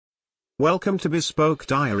Welcome to Bespoke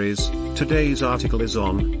Diaries. Today's article is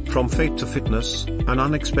on From Fate to Fitness, An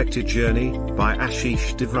Unexpected Journey, by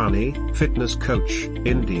Ashish Devrani, fitness coach,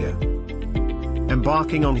 India.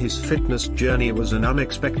 Embarking on his fitness journey was an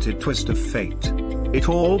unexpected twist of fate. It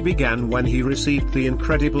all began when he received the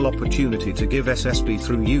incredible opportunity to give SSB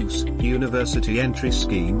through use, University Entry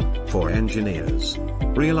Scheme, for engineers.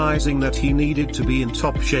 Realizing that he needed to be in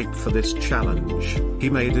top shape for this challenge,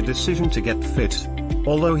 he made a decision to get fit.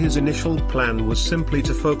 Although his initial plan was simply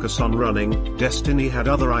to focus on running, destiny had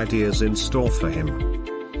other ideas in store for him.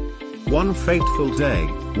 One fateful day,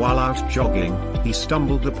 while out jogging, he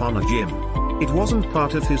stumbled upon a gym. It wasn't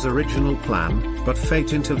part of his original plan, but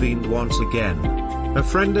fate intervened once again. A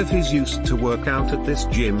friend of his used to work out at this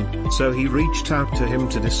gym, so he reached out to him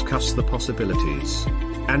to discuss the possibilities.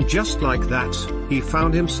 And just like that, he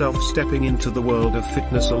found himself stepping into the world of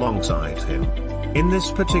fitness alongside him. In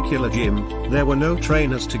this particular gym, there were no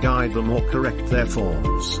trainers to guide them or correct their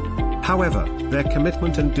forms. However, their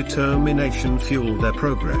commitment and determination fueled their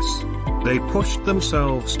progress. They pushed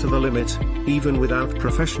themselves to the limit, even without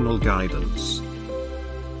professional guidance.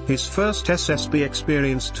 His first SSB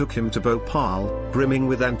experience took him to Bhopal, brimming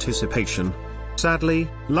with anticipation. Sadly,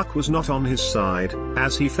 luck was not on his side,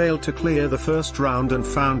 as he failed to clear the first round and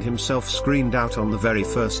found himself screened out on the very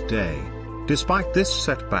first day. Despite this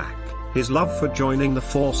setback, his love for joining the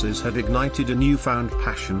forces had ignited a newfound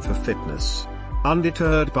passion for fitness.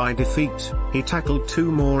 Undeterred by defeat, he tackled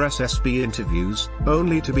 2 more SSB interviews,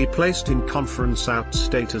 only to be placed in conference out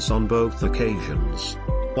status on both occasions.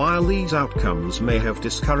 While these outcomes may have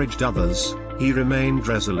discouraged others, he remained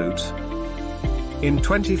resolute. In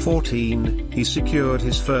 2014, he secured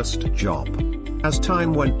his first job. As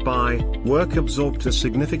time went by, work absorbed a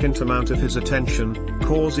significant amount of his attention,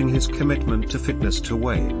 causing his commitment to fitness to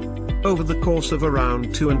wane. Over the course of around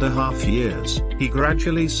 2.5 years, he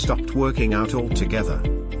gradually stopped working out altogether.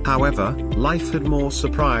 However, life had more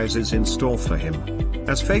surprises in store for him.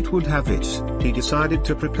 As fate would have it, he decided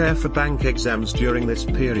to prepare for bank exams during this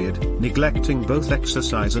period, neglecting both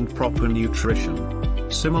exercise and proper nutrition.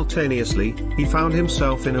 Simultaneously, he found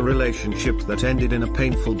himself in a relationship that ended in a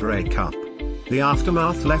painful breakup. The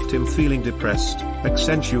aftermath left him feeling depressed,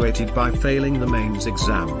 accentuated by failing the mains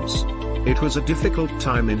exams. It was a difficult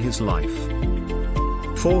time in his life.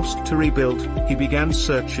 Forced to rebuild, he began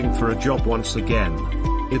searching for a job once again.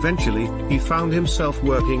 Eventually, he found himself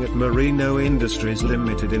working at Merino Industries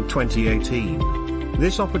Limited in 2018.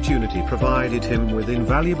 This opportunity provided him with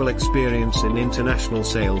invaluable experience in international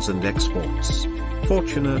sales and exports.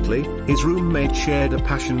 Fortunately, his roommate shared a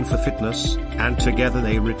passion for fitness, and together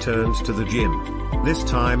they returned to the gym. This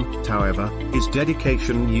time, however, his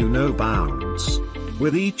dedication knew no bounds.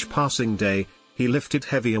 With each passing day, he lifted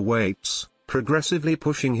heavier weights, progressively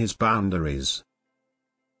pushing his boundaries.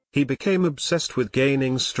 He became obsessed with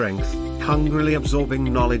gaining strength, hungrily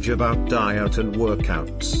absorbing knowledge about diet and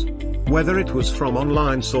workouts. Whether it was from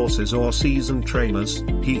online sources or seasoned trainers,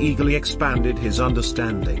 he eagerly expanded his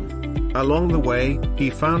understanding. Along the way, he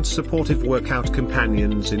found supportive workout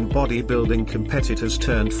companions in bodybuilding competitors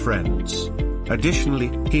turned friends. Additionally,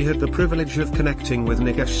 he had the privilege of connecting with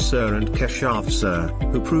Nigesh Sir and Keshav Sir,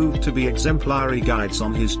 who proved to be exemplary guides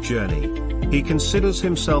on his journey. He considers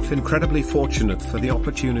himself incredibly fortunate for the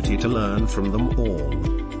opportunity to learn from them all.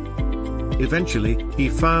 Eventually, he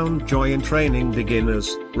found joy in training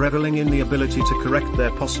beginners, reveling in the ability to correct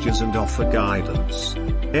their postures and offer guidance.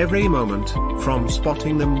 Every moment, from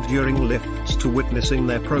spotting them during lifts to witnessing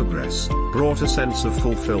their progress, brought a sense of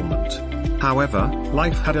fulfillment. However,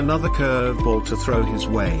 life had another curveball to throw his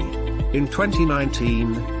way. In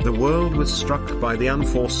 2019, the world was struck by the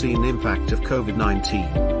unforeseen impact of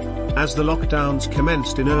COVID-19. As the lockdowns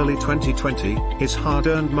commenced in early 2020, his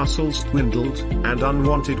hard-earned muscles dwindled, and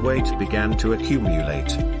unwanted weight began to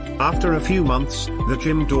accumulate. After a few months, the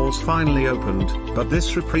gym doors finally opened, but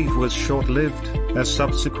this reprieve was short-lived, as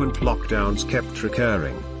subsequent lockdowns kept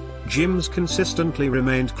recurring. Gyms consistently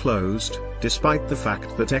remained closed, despite the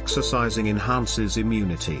fact that exercising enhances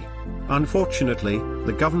immunity. Unfortunately,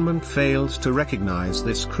 the government failed to recognize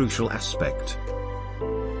this crucial aspect.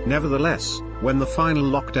 Nevertheless, when the final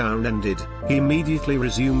lockdown ended, he immediately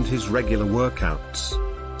resumed his regular workouts.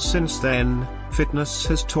 Since then, fitness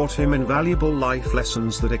has taught him invaluable life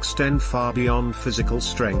lessons that extend far beyond physical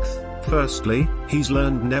strength. Firstly, he's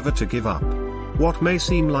learned never to give up. What may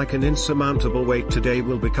seem like an insurmountable weight today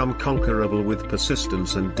will become conquerable with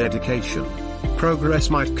persistence and dedication. Progress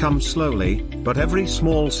might come slowly, but every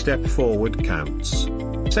small step forward counts.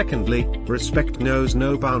 Secondly, respect knows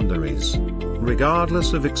no boundaries.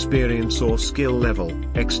 regardless of experience or skill level.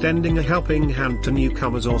 Extending a helping hand to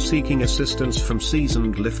newcomers or seeking assistance from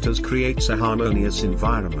seasoned lifters creates a harmonious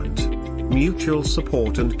environment. Mutual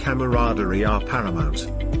support and camaraderie are paramount.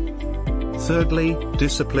 Thirdly,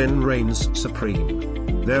 discipline reigns supreme.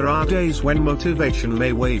 There are days when motivation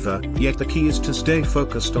may waver, yet the key is to stay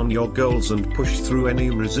focused on your goals and push through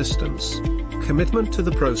any resistance. Commitment to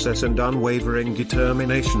the process and unwavering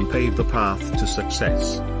determination pave the path to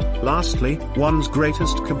success. Lastly, one's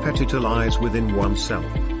greatest competitor lies within oneself.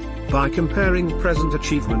 By comparing present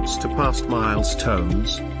achievements to past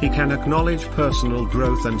milestones, he can acknowledge personal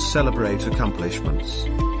growth and celebrate accomplishments.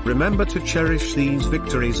 Remember to cherish these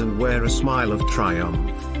victories and wear a smile of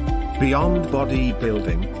triumph. Beyond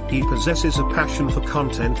bodybuilding, he possesses a passion for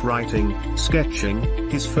content writing, sketching,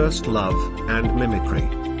 his first love, and mimicry.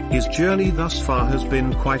 His journey thus far has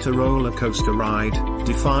been quite a roller coaster ride,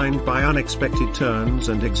 defined by unexpected turns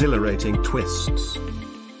and exhilarating twists.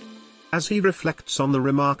 As he reflects on the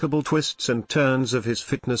remarkable twists and turns of his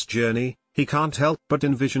fitness journey, he can't help but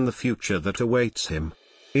envision the future that awaits him.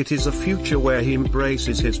 It is a future where he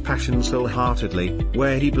embraces his passions wholeheartedly,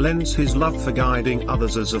 where he blends his love for guiding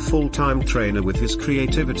others as a full-time trainer with his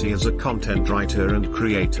creativity as a content writer and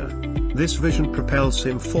creator. This vision propels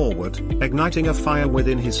him forward, igniting a fire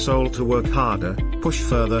within his soul to work harder, push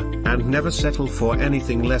further, and never settle for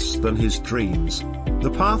anything less than his dreams.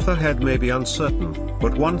 The path ahead may be uncertain,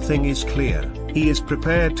 but one thing is clear: he is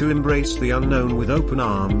prepared to embrace the unknown with open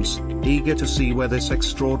arms, eager to see where this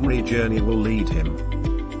extraordinary journey will lead him.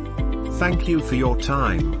 Thank you for your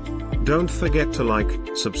time. Don't forget to like,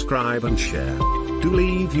 subscribe and share. Do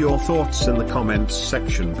leave your thoughts in the comments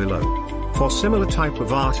section below. For similar type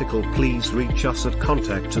of article, please reach us at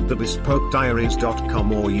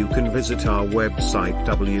contact@thebespokediaries.com, or you can visit our website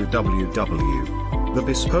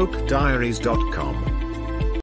www.thebespokediaries.com.